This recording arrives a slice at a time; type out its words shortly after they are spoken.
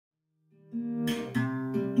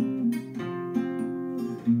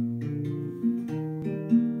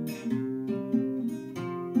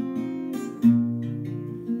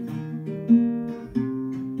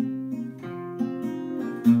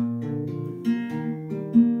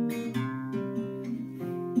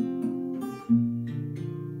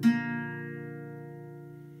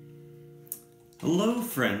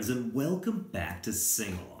friends, and welcome back to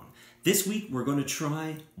Sing Along. This week we're going to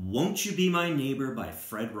try Won't You Be My Neighbor by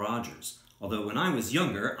Fred Rogers. Although when I was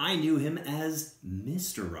younger, I knew him as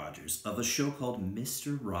Mr. Rogers of a show called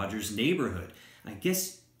Mr. Rogers' Neighborhood. I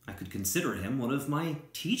guess I could consider him one of my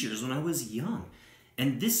teachers when I was young.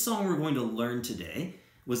 And this song we're going to learn today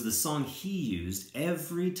was the song he used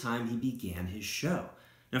every time he began his show.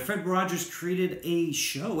 Now, Fred Rogers created a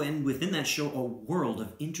show, and within that show, a world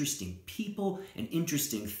of interesting people and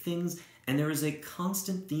interesting things, and there is a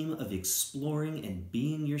constant theme of exploring and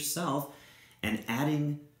being yourself and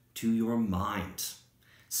adding to your mind.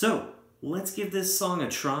 So, let's give this song a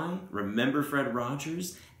try. Remember Fred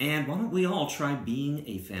Rogers, and why don't we all try being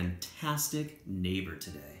a fantastic neighbor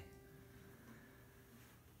today?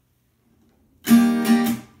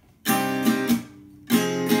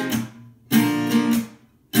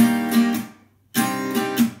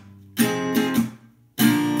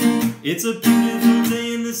 It's a beautiful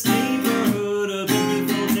day in this neighborhood, a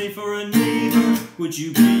beautiful day for a neighbor. Would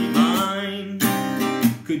you be mine?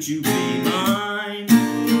 Could you be mine?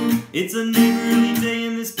 It's a neighborly day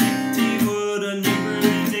in this beauty wood, a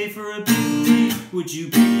neighborly day for a beauty. Would you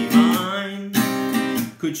be mine?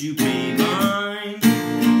 Could you be mine?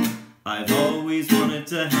 I've always wanted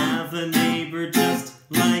to have a neighbor just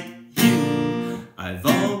like you. I've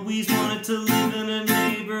always wanted to live in a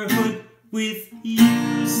neighborhood with you.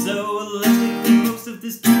 So let's make the most of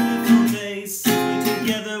this beautiful day. So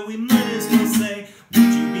together we might as well say,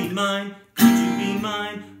 would you be mine? Could you be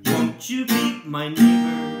mine? Won't you be my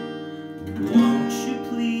neighbor? Won't you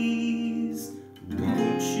please?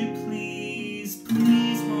 Won't you please?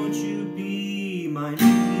 Please won't you be my neighbor?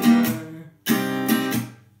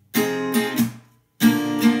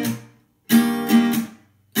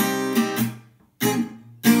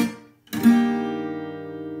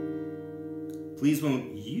 Please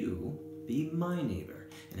won't you be my neighbor?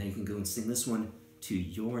 And now you can go and sing this one to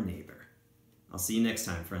your neighbor. I'll see you next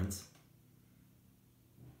time, friends.